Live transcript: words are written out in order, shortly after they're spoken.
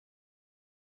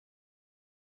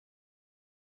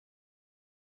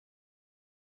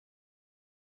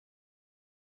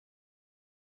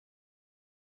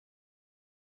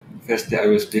Firstly, I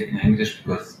will speak in English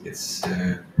because it's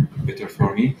better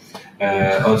for me.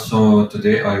 Also,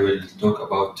 today I will talk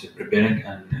about preparing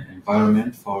an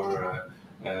environment for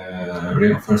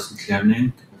reinforcement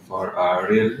learning for a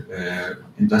real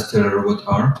industrial robot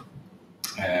arm.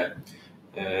 Uh,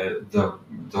 the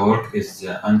work is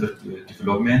under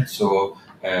development, so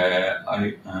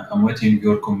I'm waiting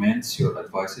your comments, your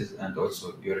advices, and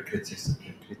also your criticism.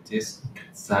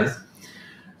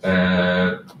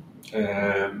 Uh,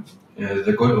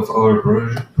 the goal of our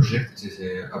project is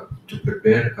to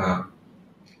prepare a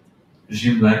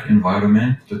gym-like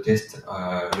environment to test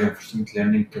reinforcement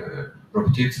learning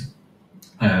robotics,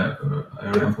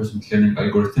 reinforcement learning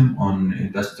algorithm on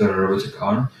industrial robotic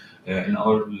arm. In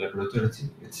our laboratory,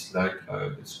 it's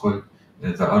called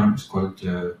the arm is called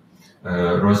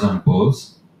Rosen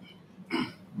balls.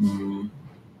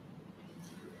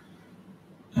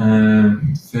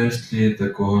 Firstly, the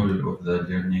goal of the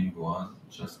learning was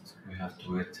just we have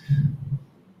to wait.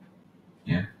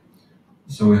 Yeah.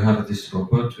 So we have this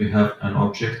robot, we have an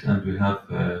object, and we have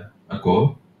a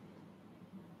goal.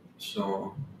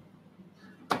 So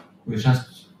we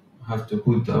just have to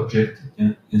put the object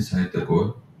inside the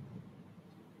goal.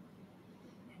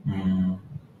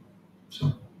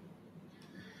 So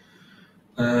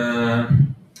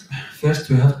first,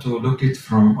 we have to look it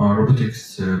from a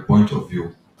robotics point of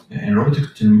view. In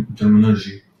robotic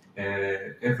terminology,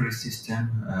 every system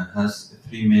has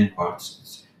three main parts: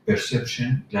 it's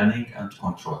perception, planning, and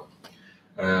control.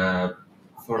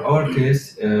 For our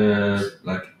case,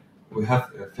 like we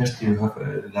have firstly we have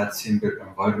that simple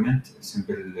environment,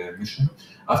 simple mission.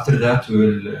 After that, we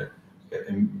will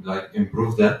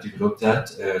improve that, develop that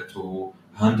to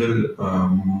handle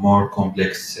more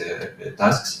complex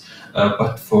tasks.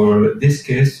 But for this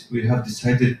case, we have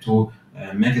decided to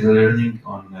make the learning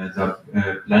on the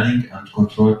planning and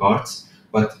control parts.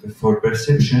 But for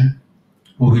perception,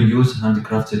 we will use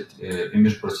handcrafted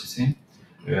image processing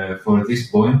for this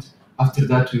point. After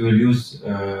that, we will use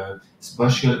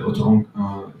special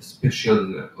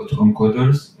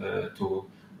autoencoders to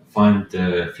find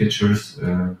features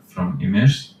from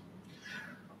image.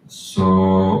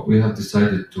 So we have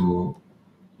decided to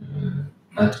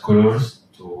add colors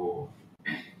to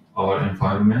our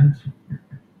environment.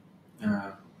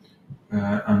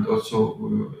 And also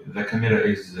the camera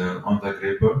is on the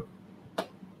grabber.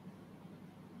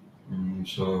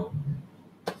 So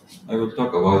I will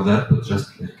talk about that, but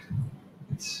just like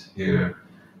it's here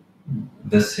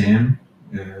the same.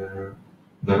 The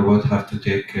robot have to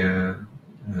take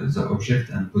the object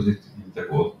and put it in the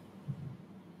goal.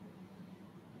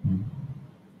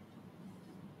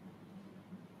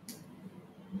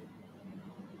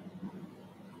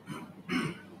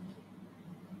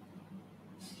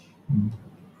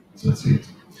 That's it.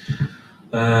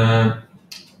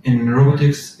 In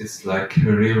robotics, it's like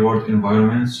a real-world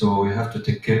environment, so we have to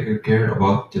take care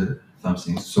about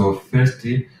something. So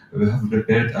firstly, we have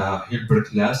prepared a helper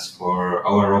class for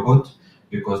our robot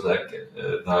because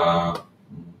the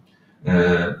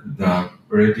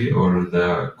ready or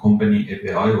the company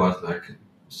API was like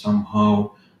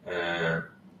somehow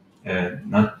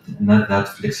not that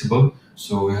flexible.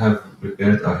 So we have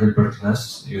prepared a helper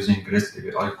class using REST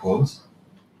API calls.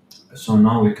 So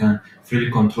now we can freely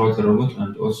control the robot,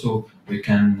 and also we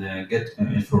can get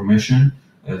information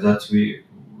that we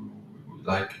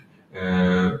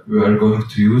are going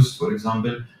to use. For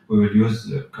example, we will use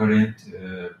current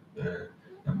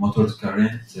motors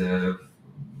current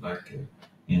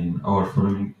in our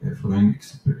following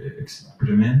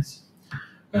experiments.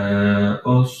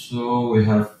 Also, we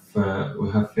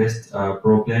have faced a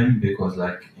problem because,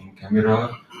 like in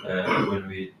camera, when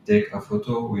we take a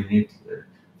photo, we need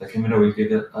the camera will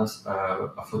give us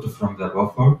a photo from the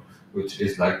buffer, which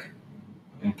is like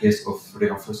in case of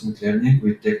reinforcement learning,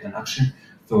 we take an action.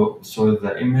 So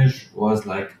the image was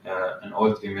like an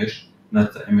old image,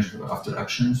 not the image after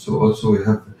action. So also we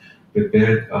have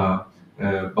prepared a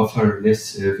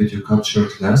bufferless video capture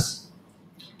class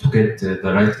to get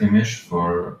the right image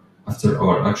for after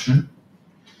our action.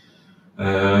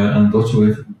 And also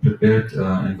we've prepared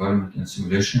environment and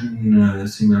simulation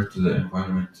similar to the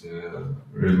environment,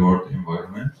 real-world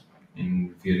environment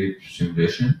in very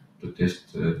simulation to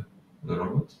test the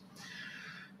robot.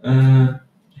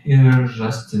 Here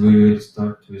just we will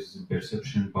start with the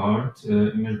perception part.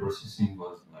 Image processing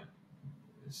was like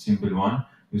a simple one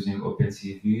using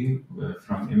OpenCV.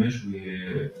 From image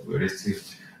we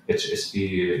received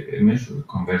HSV image, we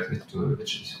convert it to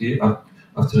HSV.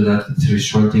 After that,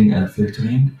 thresholding and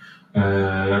filtering.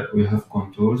 We have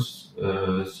contours,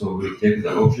 so we take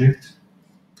the object.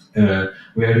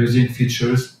 We are using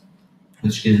features,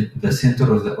 which is the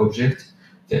center of the object,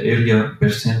 the area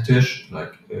percentage,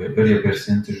 like area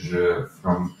percentage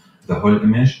from the whole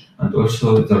image, and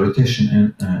also the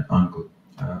rotation angle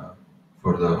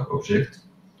for the object.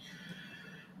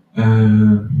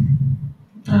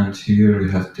 And here we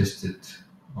have tested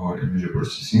our image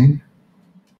processing.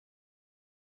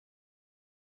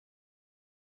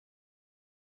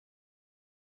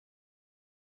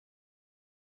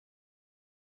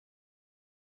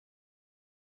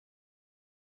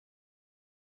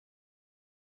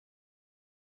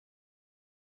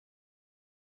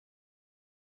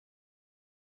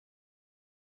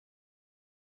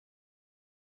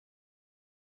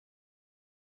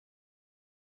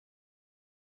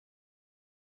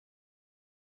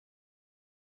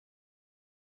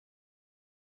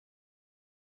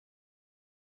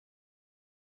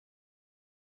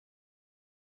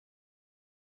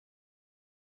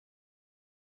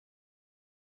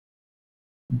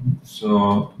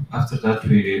 So after that,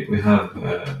 we have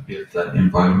built the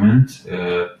environment.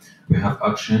 We have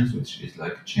actions, which is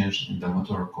like change in the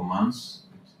motor commands.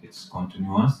 It's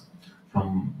continuous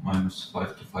from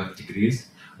 -5 to 5 degrees.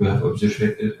 We have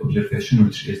observation,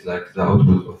 which is like the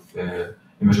output of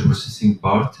image processing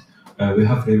part. We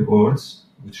have rewards,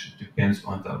 which depends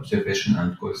on the observation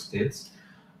and goal states.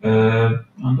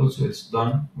 And also it's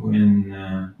done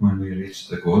when we reach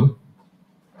the goal.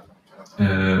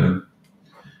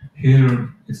 Here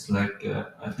it's like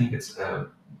I think it's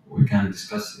we can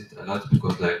discuss it a lot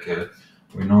because like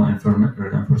we know reinforcement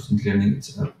learning it's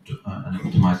an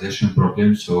optimization problem.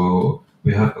 So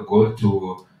we have a goal to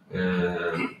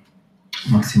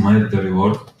maximize the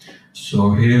reward. So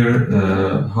here,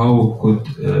 how could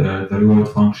the reward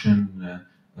function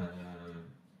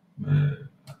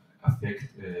affect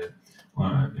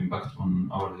impact on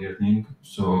our learning?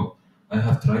 So I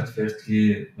have tried firstly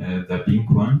the pink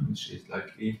one, which is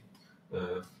like if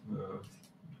uh,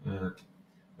 uh,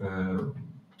 uh,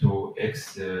 to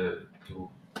x to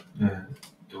uh,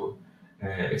 to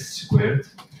x squared.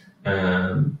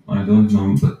 I don't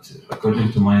know, but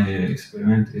according to my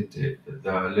experiment, the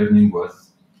learning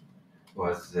was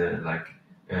worse than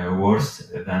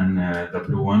the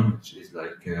blue one, which is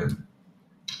like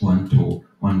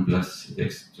 1 plus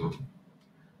x to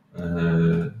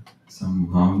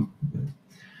somehow.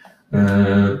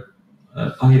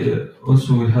 I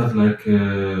also we have like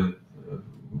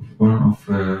one of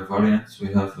variants. We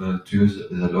have to use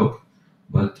the log,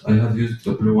 but I have used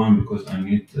the blue one because I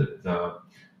need the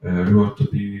reward to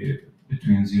be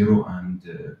between 0 and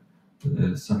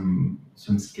some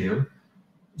scale.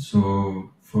 So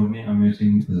for me, I'm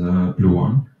using the blue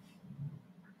one.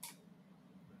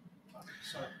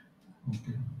 Sorry,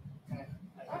 Okay. I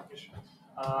have a question.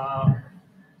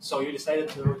 So you decided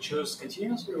to choose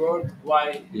continuous reward.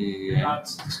 Why Yeah. not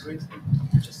discrete?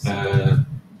 Just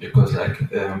Because like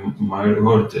my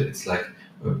reward, it's like,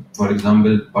 for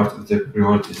example, part of the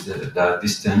reward is the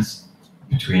distance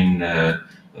between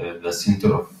the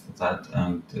center of that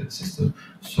and the system.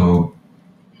 So.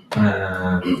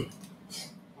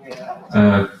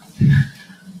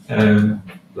 Uh,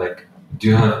 like, do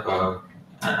you have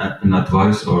an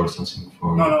advice or something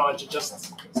for? no,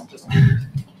 just.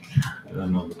 I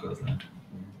don't know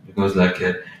because like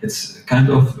it's kind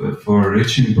of for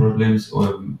reaching problems or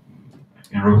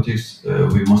in robotics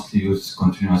we mostly use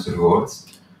continuous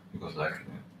rewards because like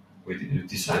we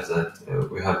decide that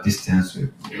we have distance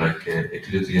with like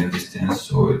Euclidean distance,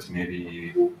 so it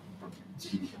maybe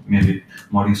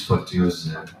more useful to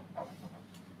use.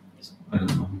 I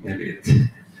don't know. Maybe it.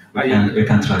 We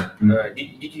can try.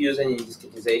 Did you use any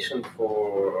discretization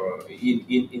for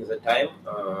in the time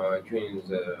during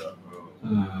the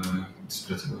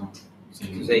discretization?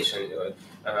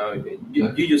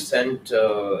 Do you send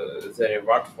the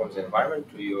reward from the environment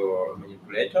to your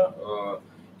manipulator?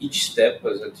 Each step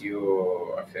that you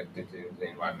affected in the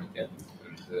environment, yeah?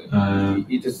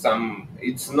 It is some.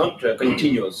 It's not a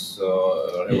continuous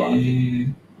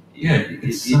reward. Yeah, it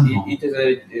is a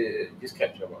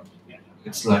discrete reward.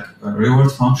 It's like a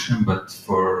reward function, but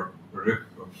for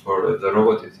the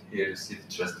robot, it's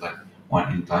just like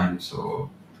one in time, so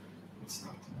it's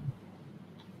not.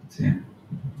 Yeah.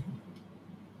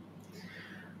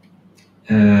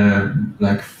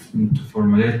 Like to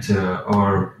formulate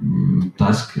our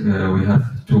task, we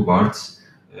have two parts.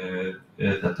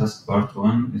 The task part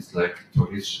one is like to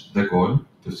reach the goal,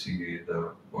 to see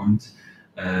the point.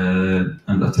 And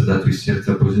after that, we set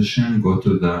the position, go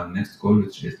to the next goal,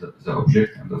 which is the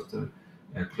object, and after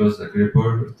close the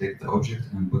gripper, take the object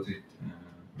and put it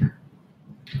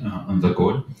on the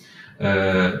goal.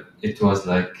 It was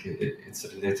like it's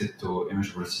related to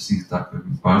image processing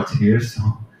part here, so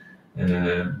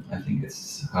I think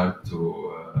it's hard to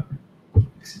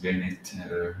explain it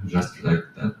just like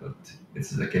that, but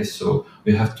it's the case. So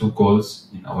we have two goals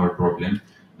in our problem,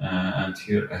 and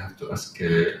here I have to ask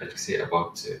Alexei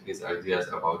about his ideas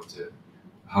about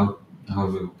how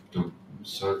to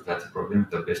solve that problem,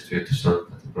 the best way to solve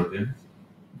that problem.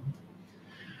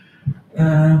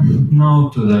 Now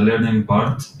to the learning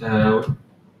part.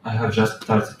 I have just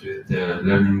started with the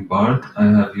learning part. I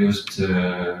have used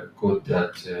code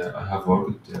that I have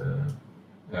worked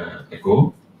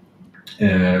ago.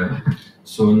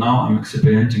 So now I'm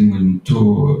experimenting with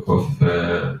two of.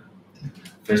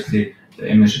 Firstly, the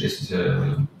image is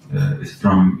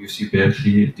from UC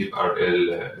Berkeley Deep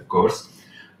RL course.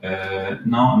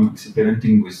 Now I'm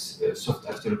experimenting with soft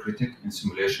actor critic in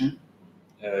simulation.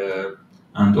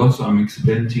 And also I'm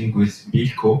experimenting with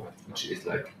Bilco, which is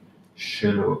like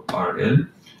shallow RL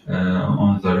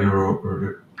on the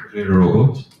real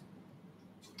robot.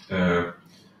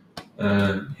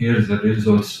 Here the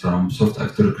results from soft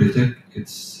actor critic.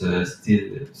 It's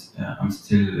I'm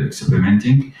still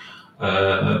experimenting.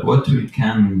 What we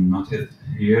can notice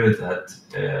here that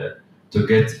to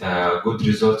get good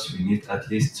results, we need at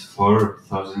least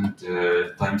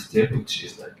 4,000 time step, which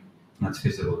is like not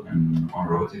feasible on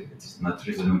robotic. It's not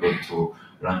reasonable to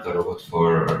run the robot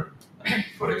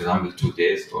for example, 2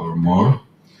 days or more.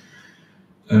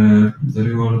 The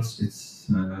rewards, it's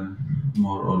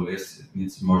more or less, it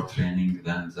needs more training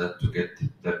than that to get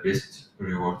the best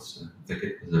rewards, to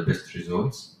get the best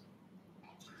results.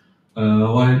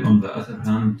 While on the other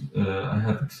hand, I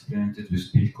have experimented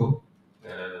with Bilco.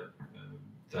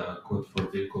 The code for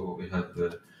Bilco we have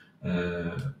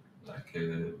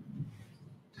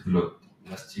developed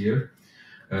last year.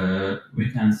 We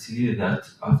can see that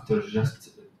after just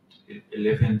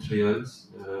 11 trials,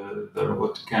 the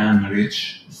robot can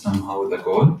reach somehow the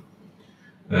goal.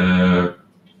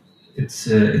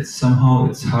 It's somehow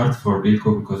it's hard for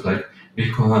Bilco because like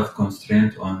Bilco have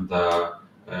constraint on the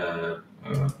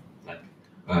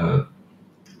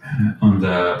on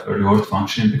the reward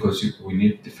function because we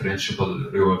need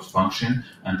differentiable reward function,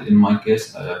 and in my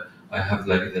case I have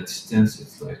like the distance,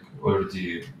 it's like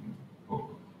already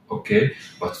okay,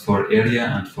 but for area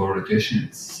and for rotation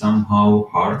it's somehow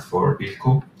hard for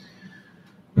Bilco.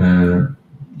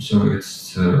 So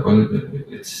it's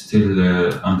still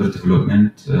under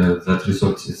development. That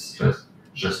result is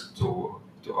just 2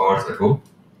 hours ago.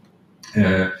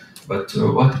 But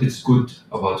what is good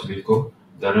about Bilco,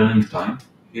 the running time.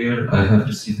 Here I have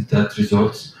received that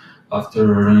results after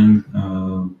running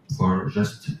for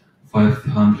just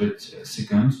 500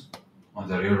 seconds on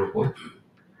the real robot.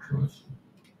 So it's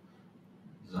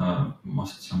the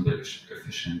most sample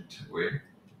efficient way.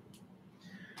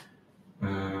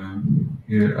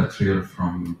 Here a trail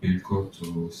from Bilco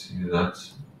to see that.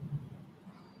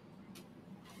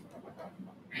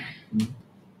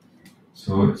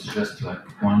 So it's just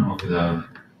like one of the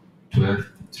 12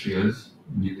 trails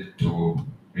needed to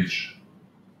reach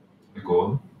the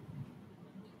goal.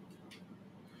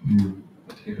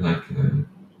 But here like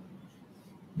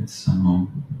it's somehow,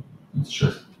 it's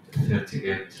just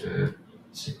 38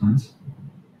 seconds.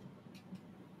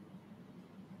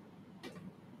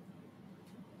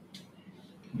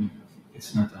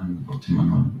 It's not an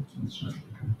optimal one. It's just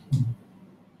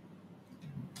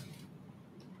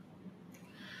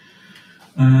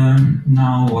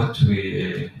now what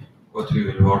we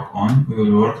will work on, we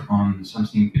will work on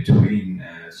something between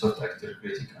soft actor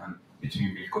critic and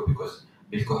between Bilco, because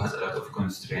Bilco has a lot of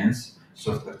constraints.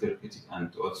 Soft actor critic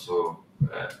and also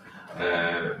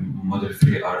model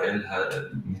free RL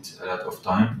needs a lot of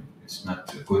time. It's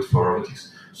not good for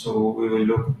robotics. So we will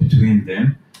look between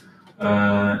them.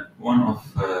 One of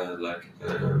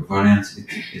variants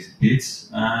is bits,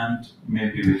 and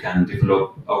maybe we can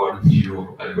develop our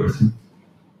new algorithm.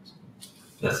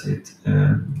 That's it.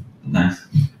 Nice.